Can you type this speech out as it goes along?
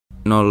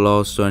not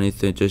lost or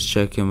anything. Just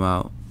check him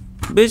out.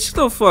 Bitch,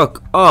 the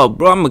fuck up,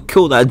 bro. I'ma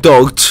kill that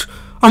dog.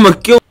 I'ma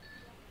kill.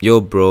 Yo,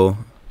 bro.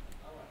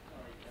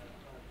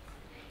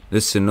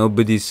 Listen,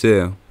 nobody's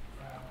here.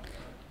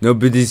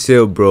 Nobody's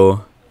here,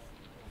 bro.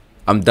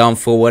 I'm down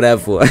for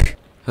whatever.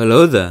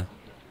 Hello there.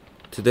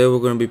 Today we're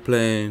gonna be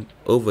playing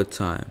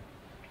Overtime.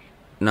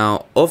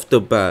 Now, off the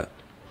bat,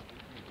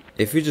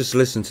 if you just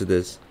listen to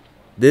this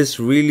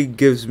really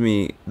gives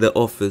me The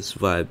Office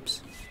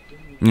vibes.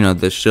 You know,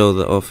 the show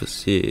The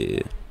Office.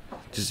 Yeah.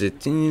 Just a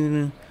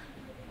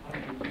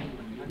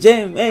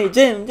Jim, hey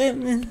Jim.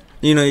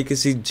 You know, you can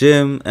see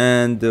Jim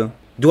and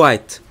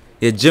Dwight.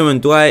 Yeah, Jim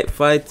and Dwight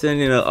fighting.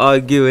 You know,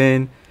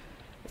 arguing.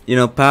 You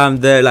know, Pam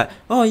there like,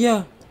 oh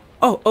yeah,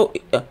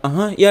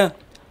 yeah.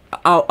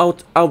 I'll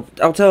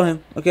tell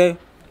him. Okay.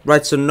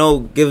 Writes a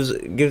note, gives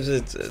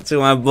it to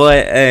my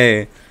boy.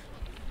 Hey,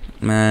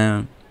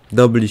 man.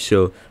 W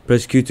show.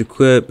 Press Q to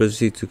quit. Press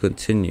C to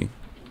continue.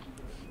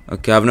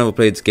 Okay, I've never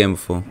played this game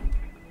before.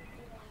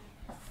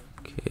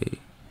 Okay.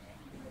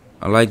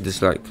 I like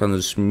this, like, kind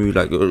of smooth,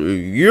 like,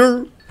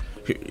 yeah.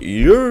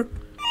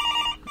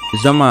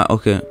 Is that my,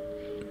 okay.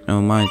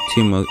 Never mind,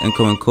 teamwork.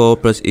 Incoming call,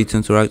 press E to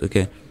interact,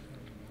 okay.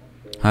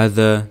 Hi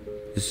there,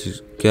 this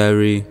is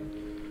Gary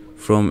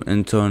from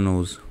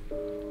Internals.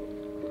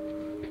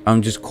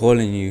 I'm just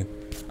calling you.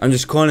 I'm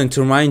just calling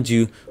to remind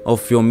you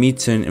of your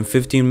meeting in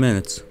 15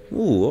 minutes.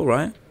 Ooh,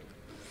 alright.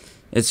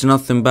 It's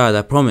nothing bad,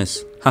 I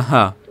promise.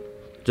 Haha.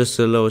 Just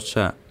a little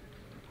chat.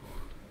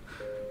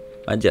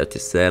 Why'd you have to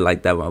say it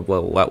like that, my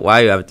boy?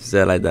 Why you have to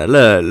say it like that?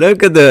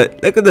 Look at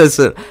this.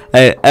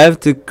 I have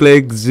to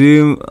click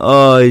zoom.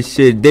 Oh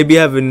shit, they be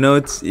having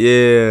notes.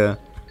 Yeah.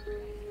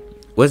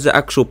 Where's the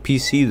actual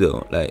PC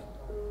though? Like,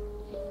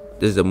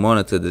 there's a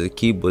monitor, there's a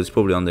keyboard. It's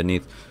probably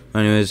underneath.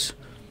 Anyways,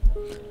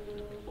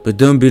 but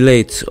don't be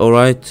late, all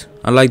right?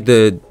 I like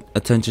the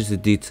attention to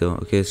detail.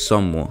 Okay,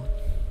 somewhat.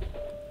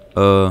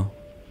 Are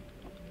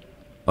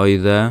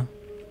you there?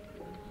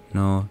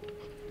 No.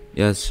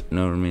 Yes.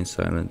 No. Remain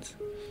silent.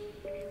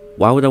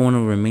 Why would I want to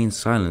remain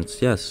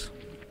silent? Yes.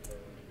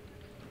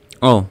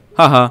 Oh,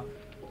 haha.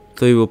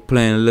 Thought you were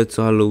playing a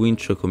little Halloween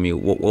trick on me.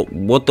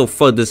 What the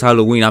fuck does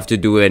Halloween have to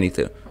do with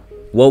anything?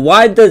 Well,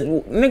 why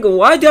do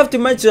you have to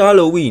mention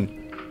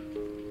Halloween?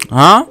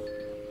 Huh?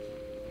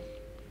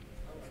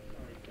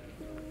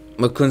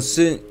 A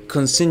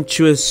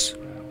consensuous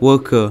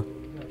worker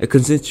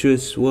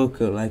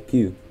like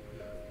you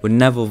would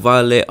never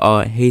violate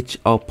our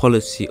HR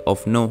policy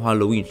of no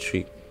Halloween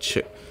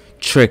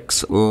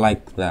tricks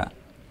like that.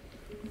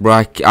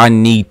 Bro, I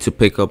need to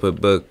pick up a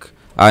book.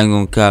 I ain't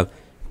gonna cap.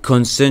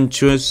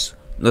 Consensuous.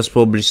 That's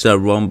probably said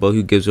wrong, but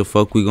who gives a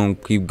fuck? We gonna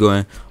keep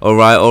going.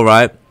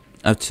 Alright.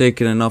 I've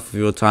taken enough of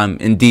your time.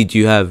 Indeed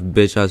you have,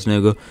 bitch ass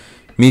nigga.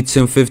 Meet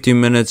in 15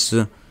 minutes.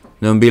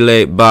 Don't be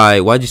late. Bye.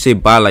 Why'd you say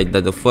bye like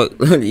that? The fuck?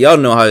 Y'all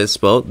know how it's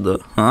spelled. The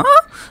huh?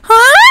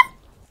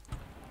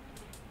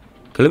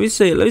 Okay,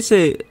 let me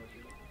say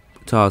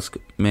task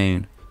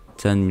main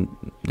 10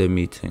 the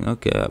meeting.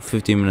 Okay,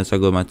 15 minutes I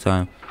got my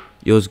time.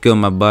 Yours good,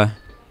 my boy.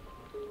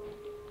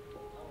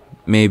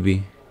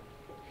 Maybe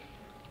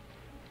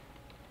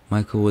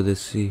Michael with a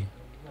C.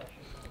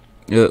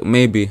 Yeah,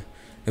 maybe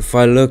if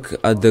I look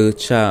at the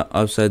chat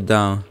upside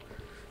down,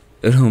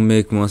 it'll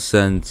make more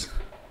sense.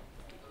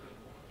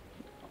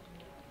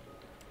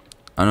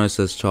 I know it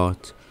says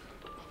chart.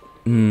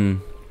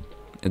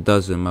 It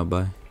doesn't, my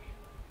boy.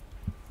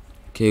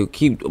 Okay,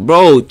 keep,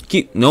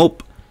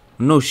 nope.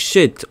 No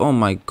shit. Oh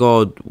my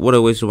god, what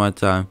a waste of my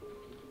time.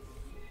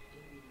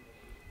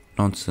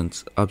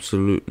 Nonsense,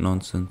 absolute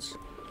nonsense.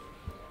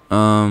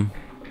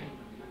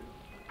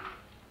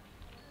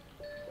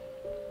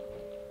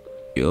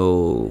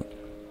 Yo,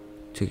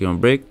 taking a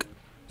break.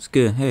 It's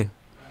good. Hey,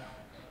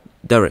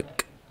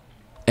 Derek.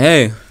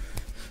 Hey,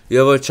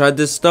 you ever tried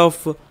this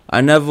stuff?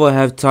 I never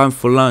have time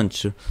for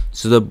lunch,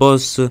 so the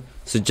boss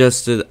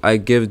suggested I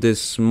give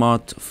this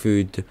smart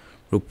food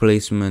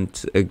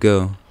replacement a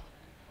go.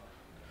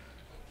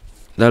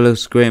 That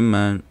looks great,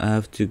 man. I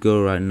have to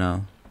go right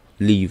now.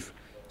 Leave.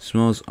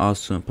 Smells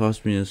awesome.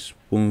 Pass me a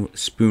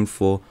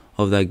spoonful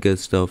of that good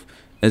stuff.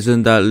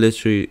 Isn't that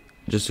literally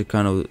just a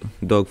kind of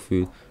dog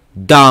food?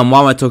 Damn,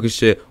 why am I talking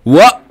shit?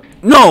 What?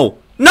 No!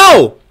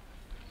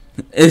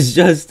 It's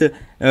just the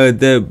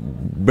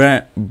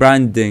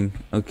branding.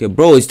 Okay,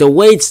 bro, it's the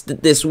way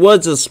this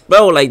words are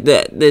spelled like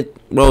that.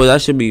 Bro,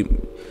 that should be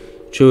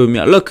true with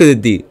me. Look at the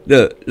D.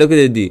 Look at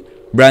the D.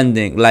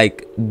 Branding,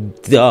 like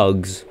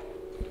dogs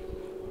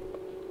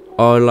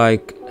are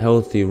like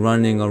healthy,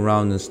 running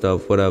around and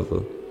stuff,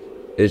 whatever.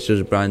 It's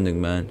just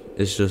branding, man.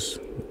 It's just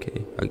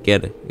okay. I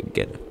get it.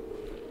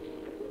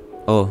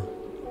 Oh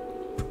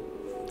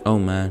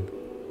man.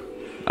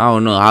 I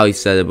don't know how he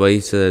said it, but he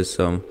said it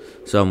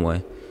some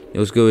way. It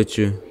was good with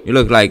you. You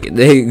look like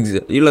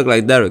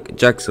Derek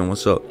Jackson.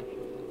 What's up?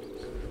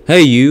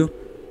 Hey you.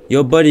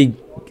 Your buddy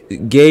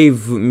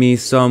gave me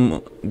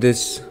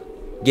this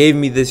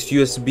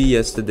USB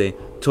yesterday.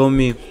 Told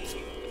me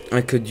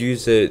I could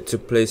use it to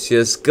play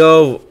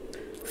CS:GO.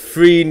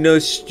 Free, no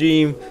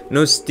stream,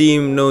 no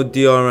Steam, no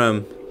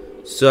DRM.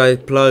 So I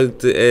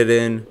plugged it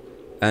in,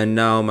 and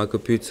now my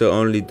computer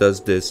only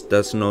does this.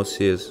 That's no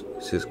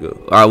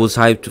CSGO. I was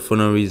hyped for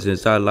no reason.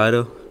 Is that a lie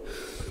though?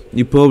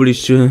 You probably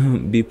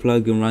shouldn't be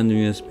plugging random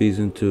USBs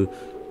into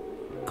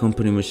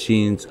company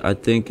machines. I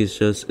think it's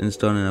just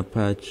installing a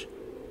patch.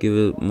 Give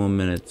it more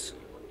minutes.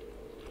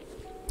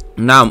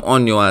 Now I'm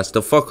on your ass.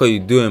 The fuck are you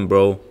doing,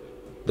 bro?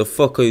 The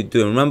fuck are you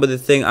doing? Remember the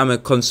thing? I'm a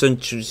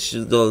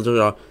concentration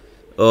worker,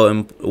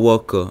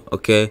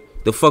 okay?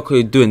 The fuck are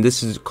you doing?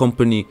 This is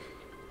company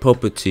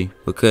property,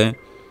 okay?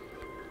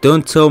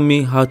 Don't tell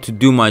me how to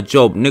do my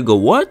job, nigga.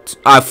 What?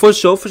 For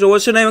sure.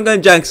 What's your name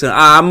again? Jackson.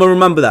 I'm gonna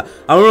remember that.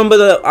 I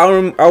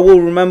will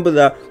remember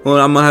that when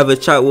I'm gonna have a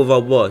chat with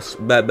our boss.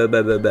 Bet.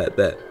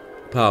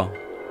 Pal.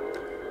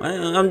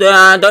 Don't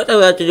tell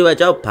me how to do my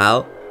job,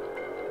 pal.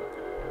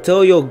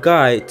 Tell your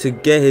guy to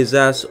get his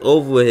ass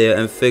over here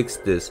and fix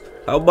this.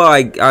 How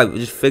about I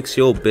just fix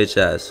your bitch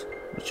ass?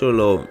 Your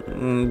little,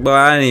 but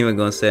I ain't even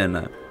gonna say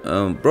that.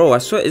 Bro, I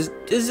swear, is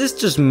this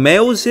just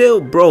males here,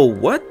 bro?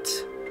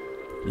 What?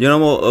 You know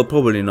what?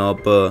 Probably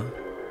not, but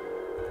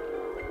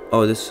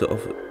oh, this is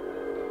off.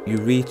 You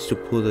reach to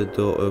pull the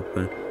door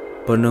open,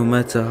 but no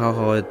matter how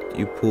hard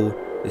you pull,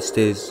 it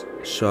stays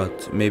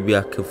shut. Maybe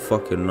I can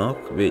fucking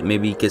knock.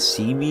 Maybe he can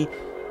see me.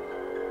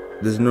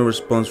 There's no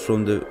response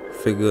from the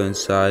figure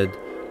inside.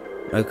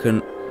 I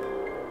can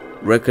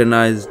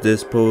recognize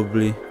this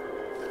probably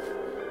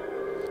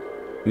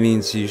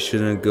means you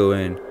shouldn't go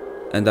in,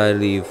 and I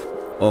leave.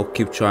 Or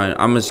keep trying.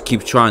 I must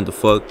keep trying. The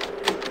fuck.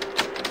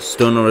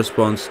 Still no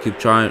response. Keep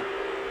trying.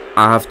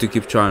 I have to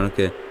keep trying.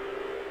 Okay.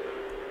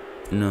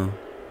 No.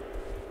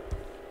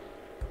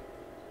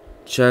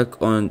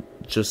 Check on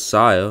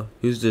Josiah.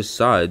 Who's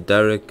Josiah?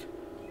 Derek.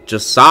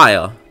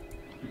 Josiah.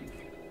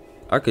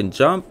 I can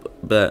jump,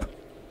 but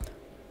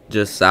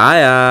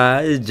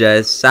Josiah,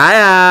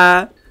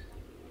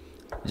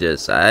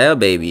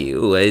 baby.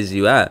 Where's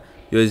you at?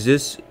 Yo, is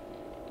this?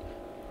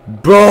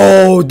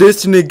 Bro,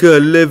 this nigga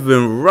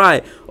living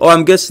right. Oh,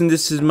 I'm guessing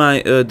this is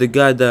my the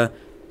guy that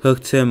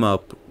hooked him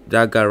up.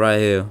 That guy right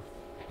here,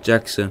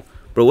 Jackson.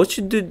 Bro, what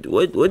you did?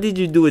 What did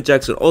you do with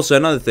Jackson? Also,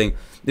 another thing.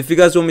 If you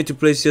guys want me to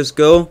play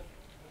CS:GO,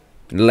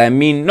 let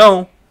me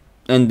know,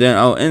 and then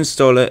I'll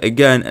install it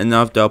again. And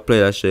after I'll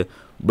play that shit,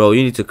 bro.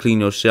 You need to clean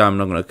your shit. I'm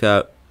not gonna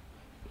cap.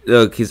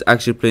 Look, he's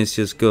actually playing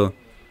CS:GO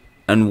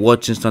and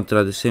watching something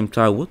at the same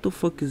time. What the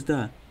fuck is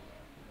that?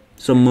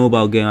 Some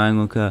mobile game. I ain't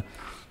gonna cap.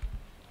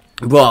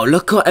 Bro,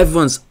 look at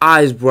everyone's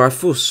eyes, bro. I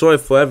feel sorry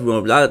for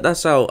everyone.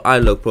 That's how I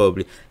look,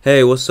 probably.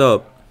 Hey, what's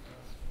up?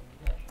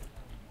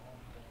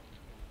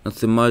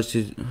 Nothing much.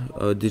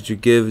 Did you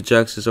give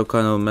Jackson some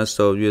kind of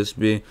messed up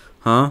USB?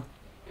 Huh?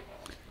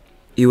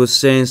 He was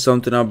saying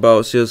something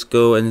about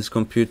CS:GO and his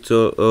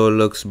computer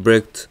looks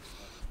bricked.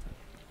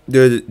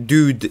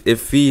 Dude,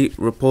 if he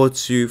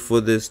reports you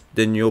for this,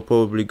 then you're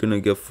probably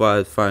gonna get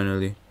fired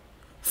finally.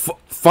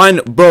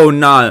 Bro,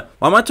 nah.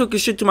 Why am I talking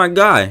shit to my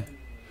guy?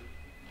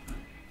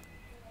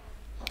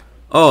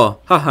 Oh,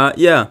 haha,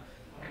 yeah.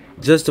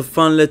 Just a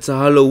fun little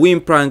Halloween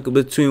prank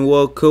between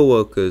work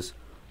co-workers.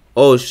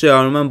 Oh shit,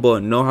 I remember.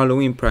 No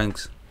Halloween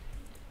pranks.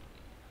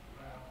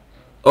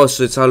 Oh,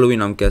 so it's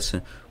Halloween, I'm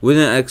guessing. We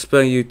didn't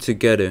expect you to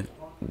get it.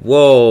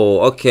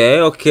 Whoa,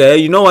 okay.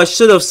 You know, I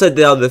should have said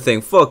the other thing.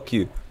 Fuck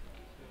you.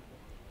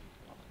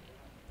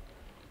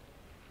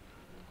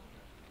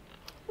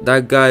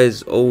 That guy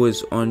is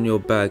always on your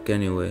back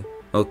anyway.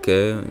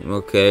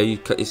 Okay.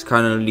 He's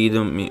kind of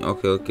leading me.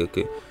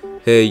 Okay.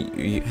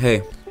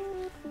 Hey.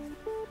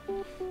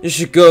 You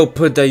should go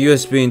put that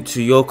USB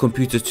into your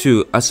computer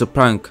too as a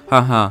prank.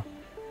 Haha.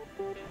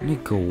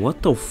 Nigga,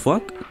 what the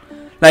fuck?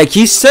 Like,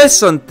 he says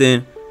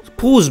something,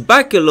 pulls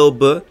back a little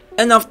bit,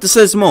 and after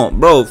says more.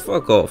 Bro,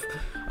 fuck off.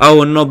 I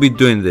will not be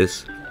doing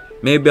this.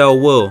 Maybe I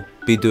will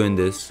be doing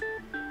this.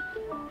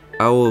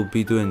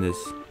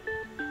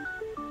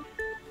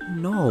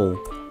 No.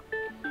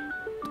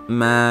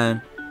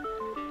 Man.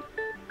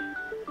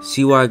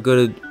 See what I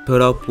gotta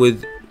put up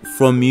with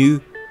from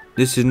you?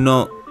 This is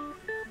not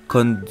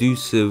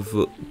conducive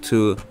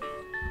to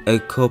a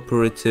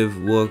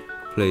cooperative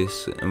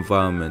workplace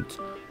environment,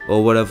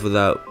 or whatever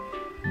that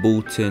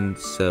bulletin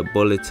said.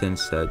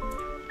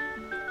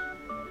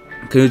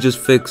 Can you just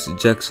fix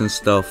Jackson's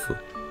stuff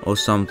or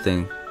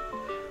something?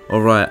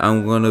 Alright,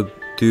 I'm gonna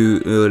do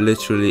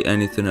literally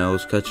anything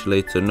else. Catch you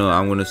later. No,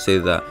 I'm gonna say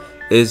that.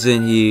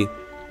 Isn't he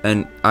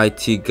an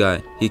IT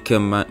guy? He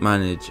can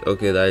manage.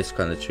 Okay, that is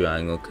kind of true. I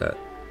ain't gonna cut.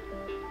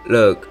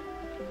 Look,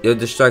 you're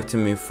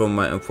distracting me from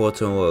my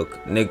important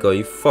work. Nigga, are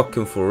you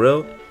fucking for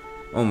real?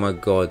 Oh my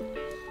god.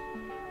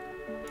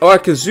 Oh, I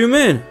can zoom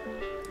in.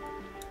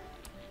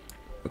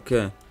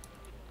 Okay.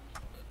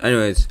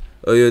 Anyways,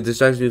 oh, you're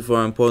distracting me from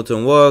my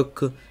important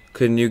work.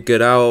 Can you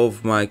get out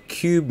of my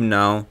cube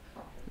now?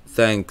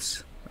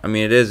 Thanks. I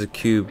mean, it is a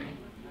cube.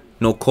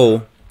 No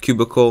coal.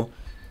 Cubicle.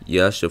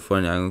 Yeah, that's shit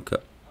funny. I'm gonna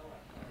cut.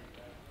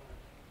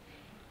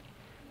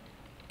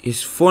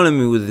 He's following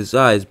me with his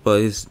eyes,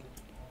 but his...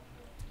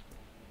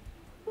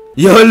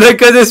 Yo,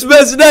 look at this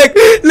man's neck!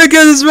 Look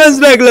at this man's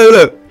neck!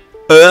 Look!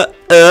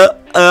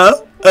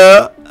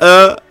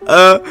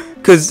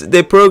 Cause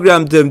they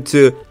programmed them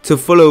to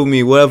follow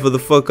me wherever the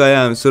fuck I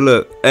am. So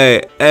look,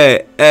 hey,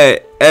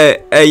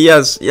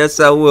 yes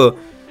I will.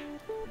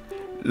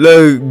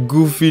 Look,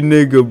 goofy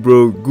nigga,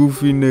 bro,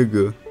 goofy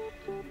nigga.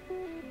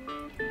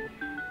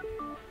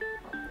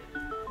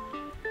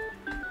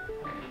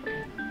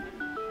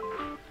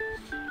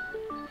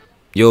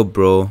 Yo,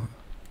 bro.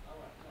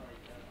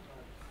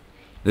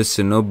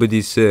 Listen,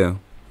 nobody's here.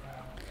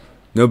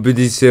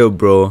 Nobody's here,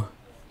 bro.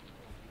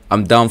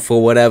 I'm down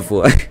for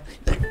whatever.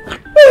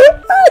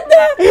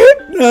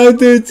 No, I'm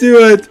doing too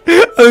much.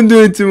 I'm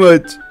doing too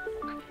much.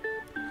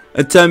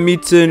 Attend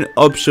meeting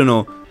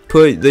optional.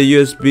 Put the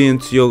USB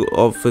into your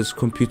office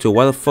computer.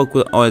 Why the fuck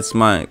would... Oh, it's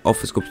my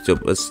office computer,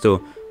 but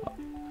still.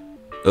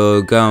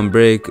 Guy on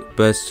break.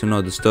 Best to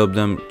not disturb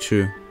them.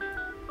 True.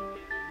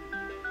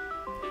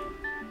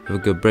 Have a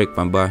good break,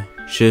 my boy.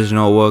 Shit's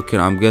not working.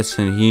 I'm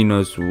guessing he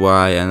knows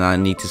why, and I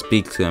need to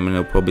speak to him, and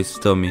he'll probably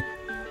tell me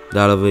the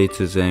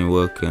elevators ain't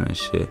working and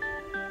shit.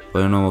 But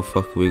you know what,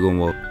 fuck, we gonna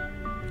walk.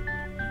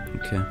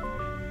 Okay.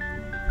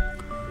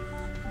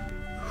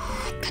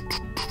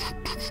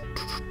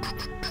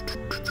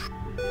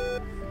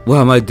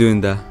 Why am I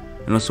doing that?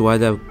 And also, why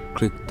did I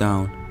click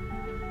down?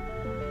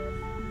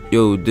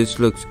 Yo, this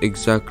looks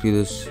exactly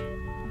this.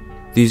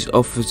 These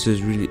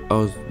officers really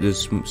are the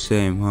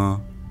same, huh?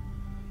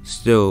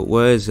 Still,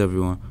 where is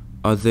everyone?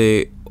 Are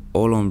they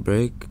all on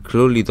break?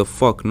 Clearly the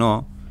fuck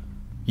not.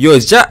 Yo,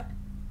 is Jack?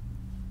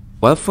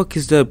 Why the fuck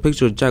is there a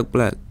picture of Jack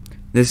Black?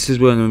 This is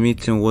where the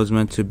meeting was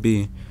meant to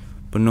be,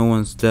 but no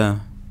one's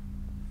there.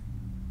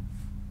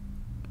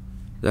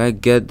 Did I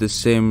get the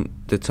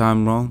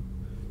time wrong?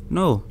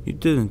 No, you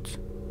didn't.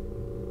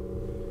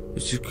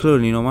 This is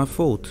clearly not my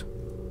fault.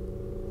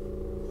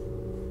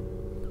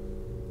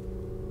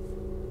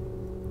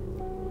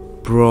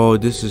 Bro,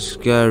 this is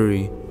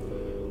scary.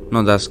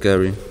 Not that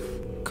scary.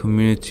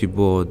 Community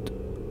board.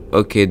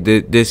 Okay,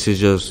 this is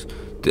just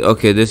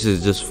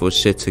for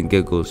shits and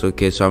giggles.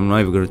 Okay, so I'm not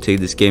even gonna take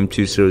this game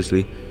too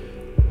seriously.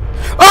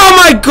 Oh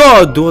my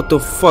god! What the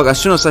fuck? As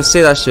soon as I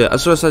say that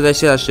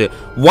shit,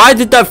 why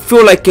did that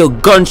feel like a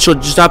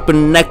gunshot just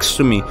happened next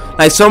to me?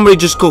 Like somebody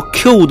just got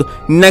killed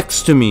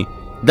next to me.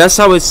 That's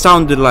how it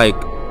sounded like.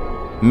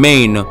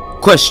 Main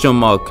question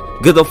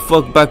mark. Get the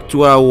fuck back to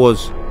where I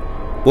was.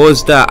 What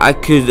was that? I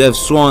could have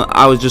sworn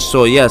I was just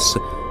saw yes.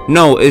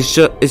 No, it's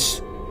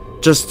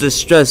just the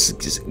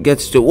stress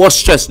gets to what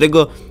stress,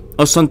 nigga,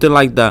 or something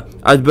like that.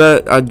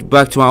 I'd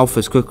back to my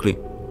office quickly.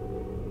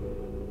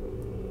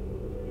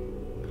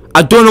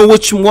 I don't know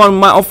which one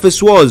my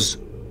office was.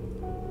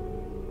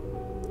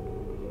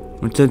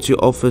 Return to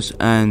your office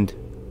and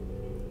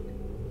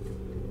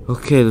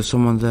okay, there's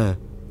someone there.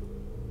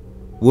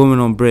 Woman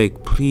on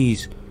break,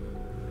 please.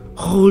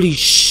 Holy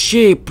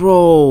shit,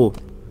 bro.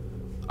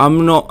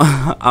 I'm not.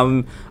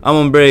 I'm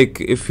on break.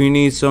 If you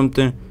need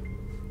something,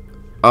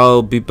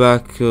 I'll be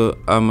back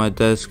at my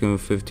desk in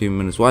 15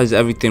 minutes. Why is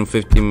everything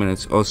 15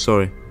 minutes? Oh,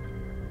 sorry.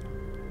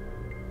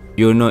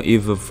 You're not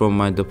even from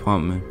my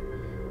department.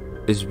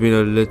 It's been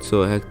a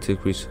little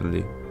hectic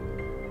recently.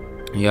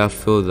 Yeah, I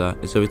feel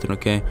that. Is everything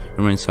okay?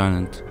 Remain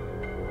silent.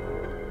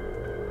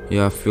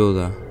 Yeah, I feel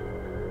that.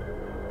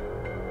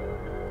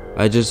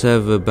 I just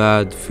have a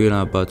bad feeling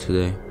about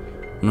today.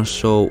 I'm not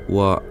sure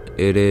what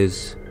it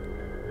is,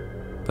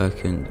 but I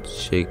can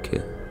shake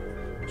it.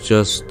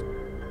 Just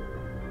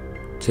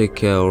take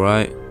care,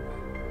 alright?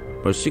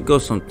 Bro, she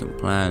got something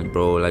planned,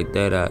 bro, like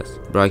dead ass.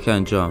 Bro, I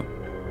can't jump.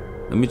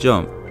 Let me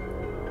jump.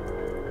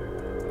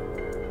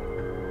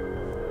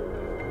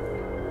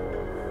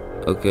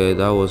 Okay,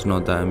 that was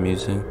not that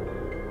amusing.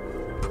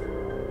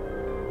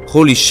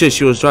 Holy shit,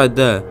 she was right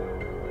there.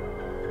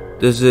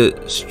 There's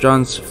a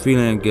strange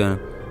feeling again.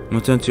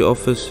 Return to your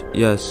office?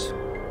 Yes.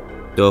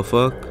 The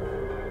fuck?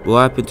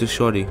 What happened to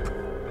Shorty?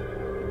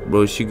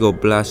 Bro, she got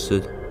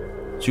blasted.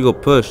 She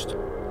got pushed.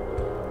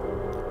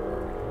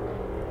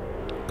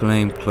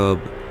 Claim club.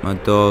 My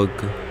dog.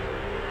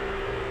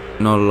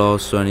 Not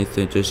lost or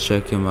anything, just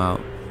check him out.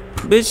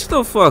 Bitch,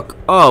 the fuck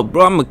up,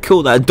 bro. I'ma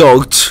kill that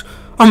dog.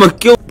 I'ma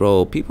kill.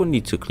 Bro, people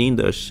need to clean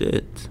their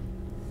shit.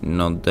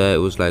 Not that, it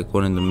was like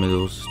one in the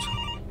middle.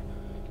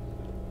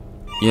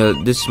 Yeah,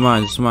 this is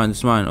mine, this is mine, this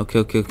is mine.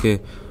 Okay.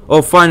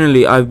 Oh,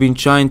 finally, I've been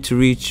trying to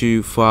reach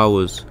you for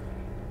hours.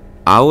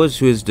 Hours?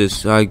 Who is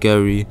this? Hi,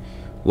 Gary.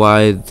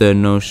 Why the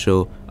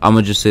no-show?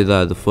 I'ma just say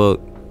that, the fuck.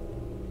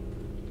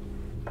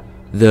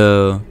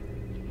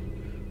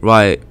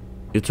 Right,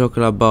 you're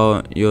talking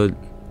about your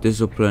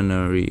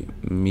disciplinary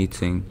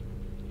meeting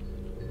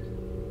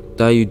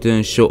that you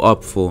didn't show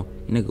up for.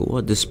 Nigga,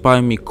 what?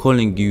 Despite me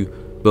calling you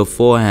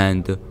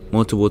beforehand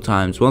multiple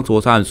times. What do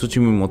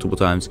you mean multiple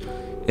times?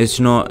 It's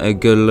not a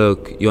good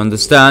look, you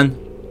understand?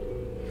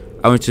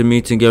 I went to the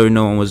meeting, Gary,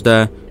 no one was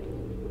there.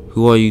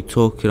 Who are you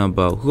talking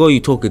about? Who are you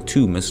talking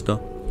to, mister?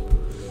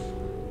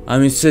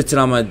 I've been sitting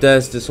on my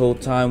desk this whole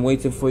time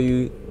waiting for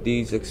you.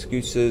 These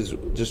excuses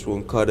just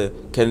won't cut it.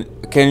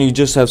 Can you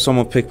just have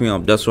someone pick me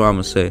up? That's what I'm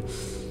gonna say.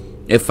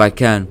 If I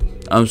can.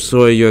 I'm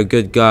sorry, you're a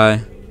good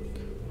guy,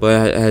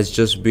 but it has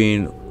just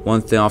been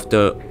one thing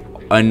after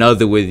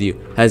another with you,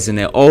 hasn't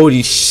it?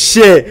 Holy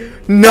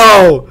shit!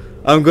 No!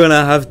 I'm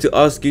gonna have to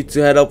ask you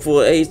to head up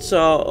for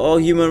HR or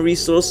human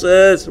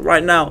resources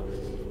right now.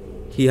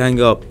 He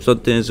hang up.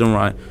 Something isn't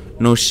right.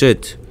 No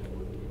shit.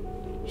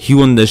 He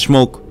want the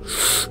smoke.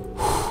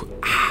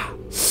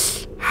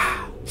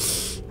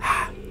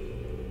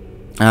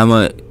 I'm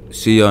gonna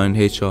see you in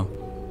HR.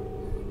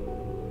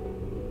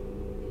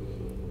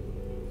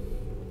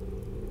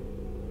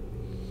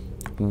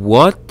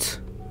 What?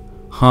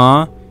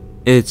 Huh?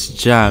 It's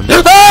jammed.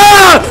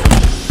 Ah!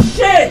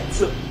 Shit!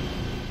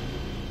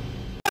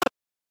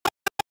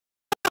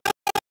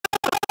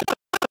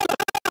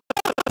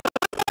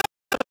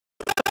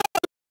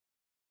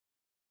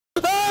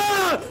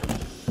 Ah!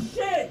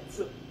 Shit!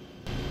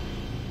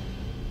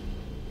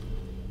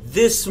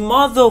 This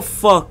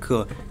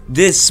motherfucker,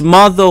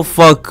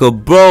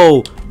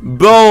 bro,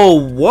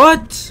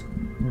 what?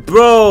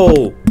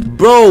 Bro,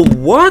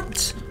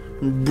 what?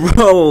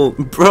 Bro,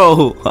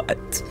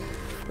 what?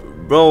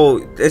 Bro,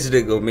 this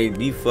nigga made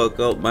me fuck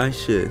up my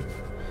shit.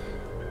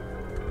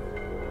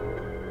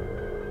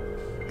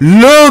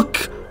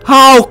 Look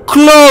how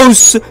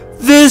close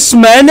this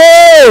man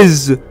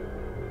is!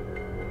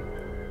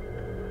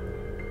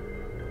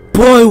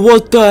 Boy,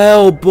 what the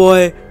hell,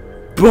 boy?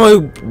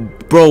 Bro,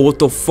 what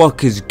the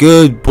fuck is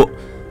good, bro?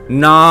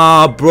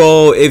 Nah,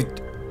 bro, if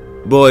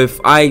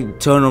I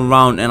turn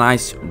around and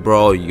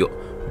bro,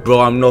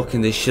 I'm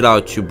knocking this shit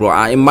out you, bro.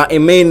 It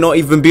may not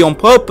even be on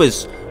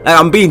purpose. Like,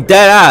 I'm being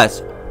dead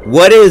ass.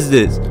 What is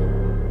this?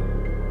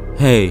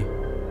 Hey.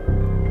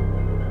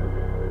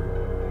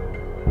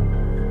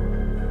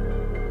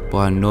 But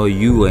I know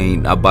you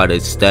ain't about to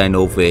stand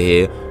over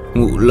here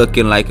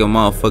looking like a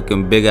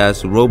motherfucking big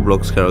ass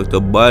Roblox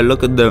character. Boy,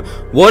 look at them.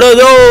 What are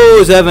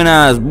those heaven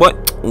ass? What?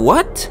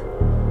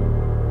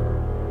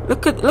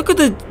 Look at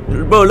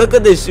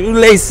the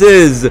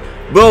shoelaces,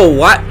 bro.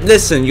 What?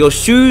 Listen, your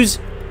shoes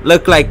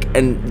look like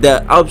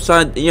the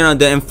upside,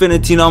 the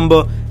infinity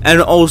number,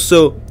 and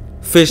also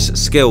fish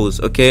scales.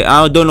 Okay,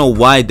 I don't know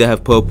why they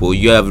have purple.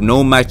 You have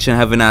no matching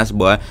heaven ass,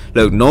 boy.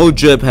 Look, no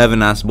drip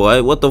heaven ass,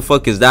 boy. What the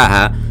fuck is that,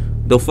 huh?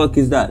 The fuck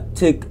is that?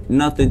 Tick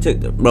nothing,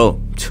 tick,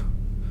 bro.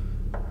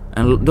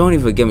 And don't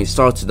even get me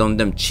started on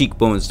them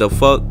cheekbones. The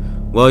fuck?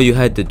 Well, you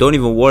had to. Don't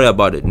even worry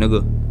about it,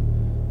 nigga.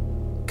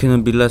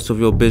 Couldn't be less of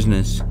your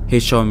business.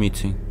 HR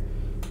meeting.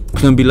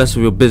 Couldn't be less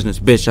of your business,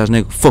 bitch ass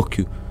nigga. Fuck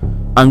you.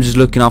 I'm just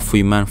looking out for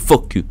you, man.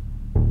 Fuck you.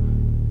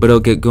 But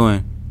I'll get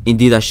going.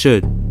 Indeed, I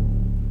should.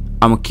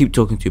 I'ma keep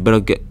talking to you, but I'll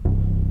get.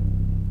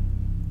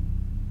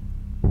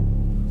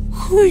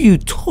 Who are you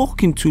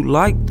talking to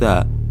like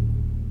that?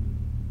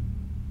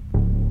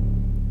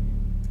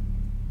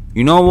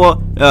 You know what?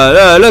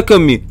 Look at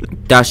me.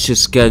 That shit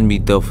scared me,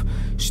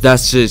 that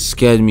shit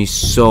scared me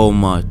so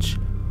much.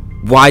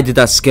 Why did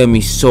that scare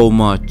me so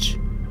much?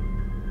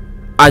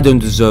 I don't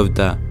deserve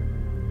that.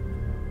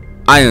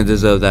 I didn't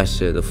deserve that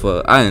shit. The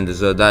fuck? I didn't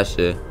deserve that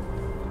shit.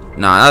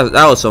 Nah,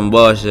 that was some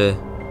bullshit.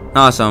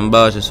 That was some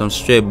bullshit. Some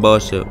straight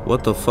bullshit.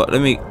 What the fuck?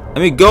 Let me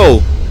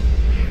go.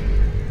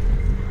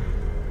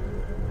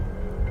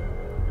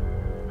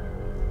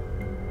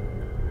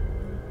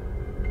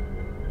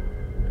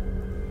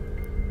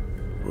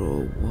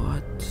 Bro,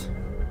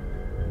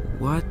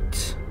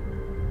 what?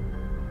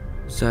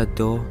 Is that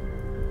door?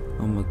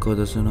 Oh my god,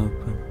 doesn't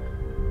open.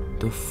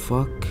 The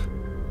fuck?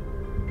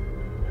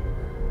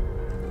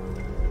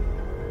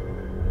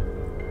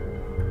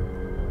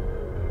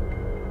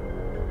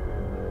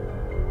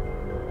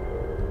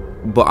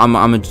 But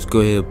I'ma just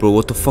go here, bro.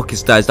 What the fuck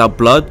is that? Is that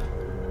blood?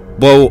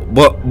 Bro,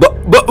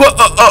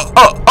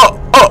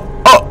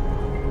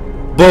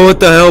 Bro, what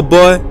the hell,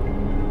 boy?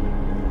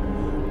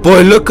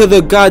 Boy, look at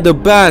the guy at the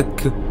back.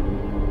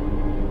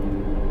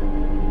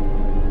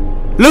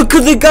 Look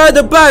at the guy at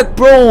the back,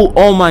 bro.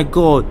 Oh my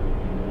god.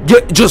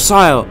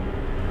 Josiah.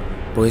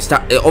 Bro, is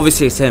that?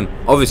 Obviously, it's him.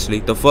 Obviously,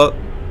 the fuck?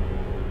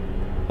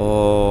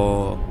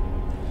 Oh.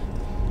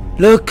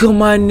 Look at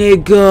my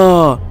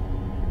nigga.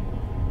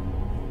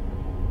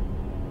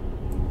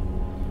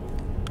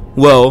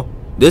 Well,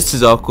 this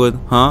is awkward,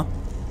 huh?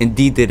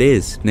 Indeed it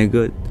is,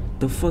 nigga.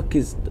 The fuck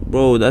is,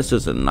 bro? That's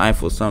just a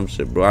knife or some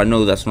shit, bro. I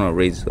know that's not a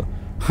razor.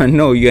 I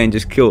know you ain't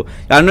just killed.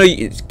 I know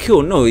you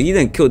killed. No, you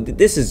didn't kill.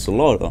 This is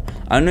slaughter.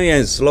 I know you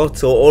ain't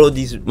slaughter all of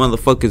these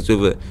motherfuckers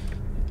with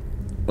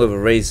a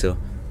razor.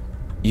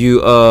 You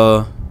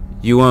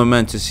weren't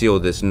meant to see all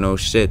this. No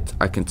shit.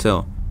 I can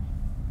tell.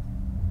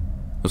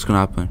 What's gonna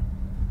happen,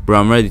 bro?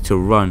 I'm ready to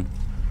run.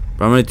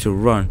 But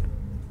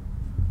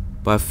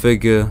I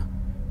figure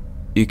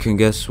you can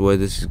guess where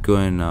this is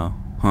going now,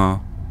 huh?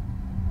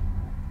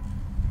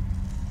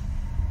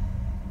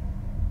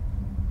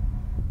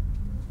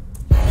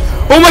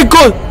 Oh my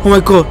god!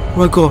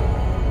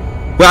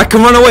 Wait, I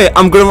can run away.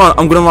 I'm gonna run.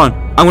 I'm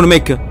gonna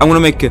make it.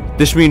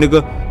 This me,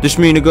 nigga.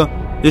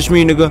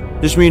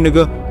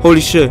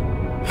 Holy shit.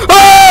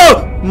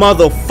 Oh!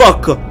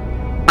 Motherfucker!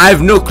 I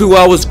have no clue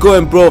where I was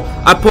going, bro.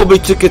 I probably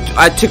took it.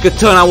 I took a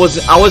turn. I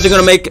wasn't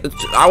gonna make it.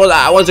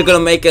 I wasn't gonna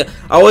make it.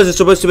 I wasn't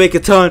supposed to make a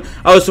turn.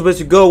 I was supposed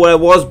to go where I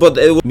was, but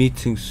it was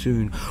meeting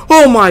soon.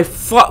 Oh my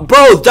fuck,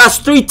 bro! That's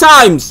 3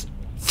 times.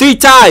 3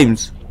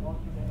 times.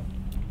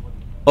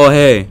 Oh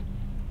hey.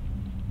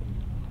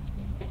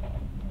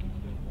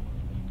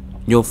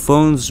 Your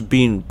phone's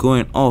been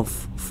going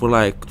off for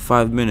like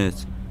 5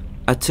 minutes.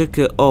 I took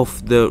it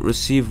off the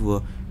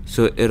receiver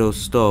so it'll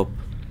stop.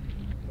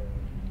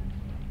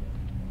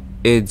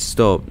 It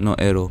stopped, not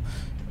it'll.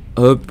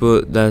 Hope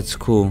that's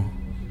cool.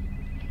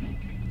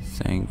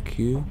 Thank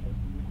you.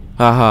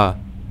 Haha,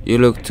 you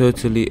look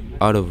totally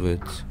out of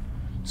it.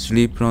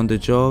 Sleeping on the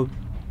job?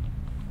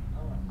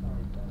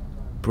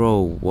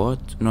 Bro,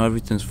 what? No,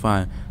 everything's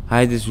fine.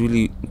 I had this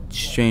really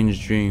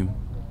strange dream.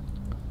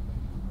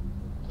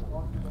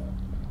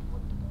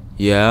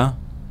 Yeah?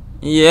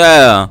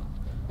 Yeah!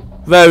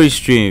 Very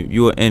strange.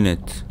 You were in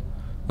it.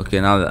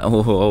 Okay, now that.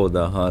 Oh, hold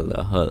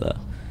on.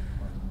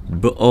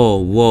 But oh,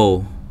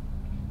 whoa.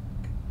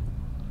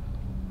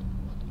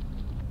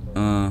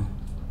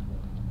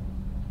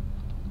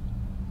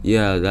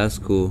 Yeah, that's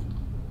cool.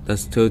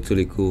 That's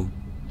totally cool.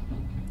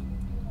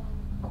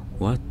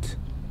 What?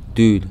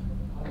 Dude.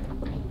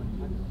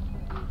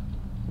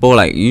 Bro,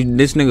 like,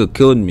 this nigga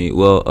killed me.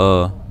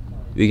 Well,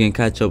 we can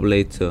catch up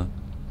later.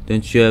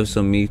 Don't you have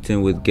some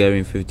meeting with Gary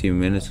in 15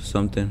 minutes or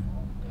something?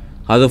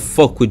 How the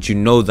fuck would you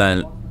know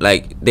that?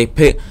 Like, they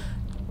pay.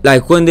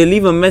 Like, when they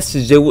leave a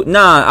message, they would.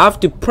 Nah, I have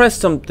to press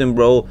something,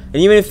 bro. And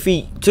even if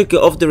he took it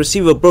off the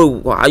receiver,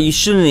 bro, you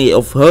shouldn't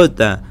have heard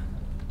that.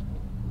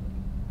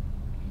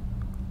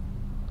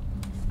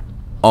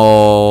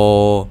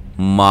 Oh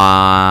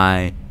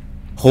my.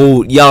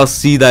 Y'all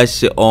see that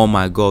shit? Oh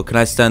my god. Can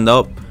I stand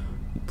up?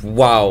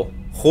 Wow.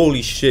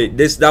 Holy shit.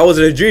 That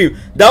wasn't a dream.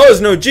 That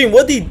was no dream.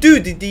 What did he do?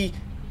 Did he.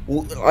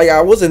 Like,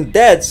 I wasn't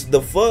dead.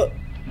 The fuck?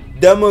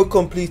 Demo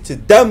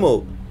completed.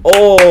 Demo.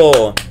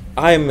 Oh.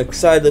 I am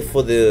excited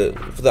for the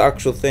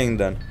actual thing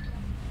then,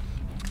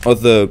 or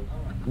the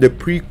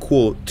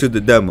prequel to the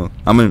demo.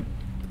 I'm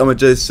gonna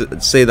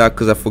just say that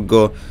because I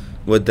forgot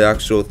what the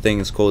actual thing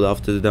is called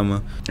after the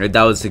demo.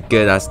 That was a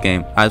good ass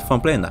game. I had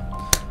fun playing that.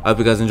 I hope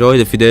you guys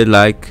enjoyed. If you did,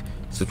 like,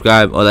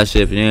 subscribe, all that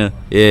shit.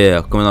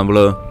 Yeah, comment down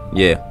below.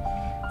 Yeah,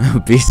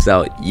 peace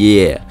out.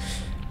 Yeah,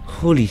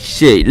 holy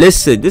shit.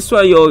 Listen, this is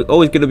why you're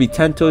always gonna be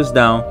 10 toes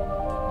down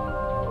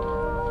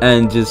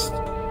and just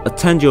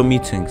attend your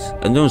meetings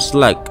and don't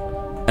slack.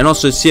 And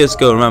also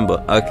CSGO,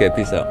 remember. Okay,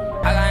 peace out.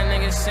 I got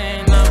niggas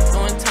sitting up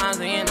doing times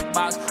they in the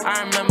box. I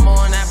remember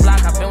on that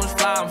block, I been was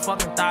fly on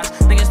fucking thoughts.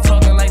 Niggas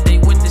talking like they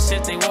with the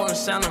shit, they won't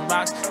selling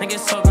rocks.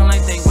 Niggas talking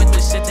like they with the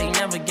shit, they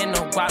never get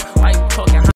no guap. Why you talking?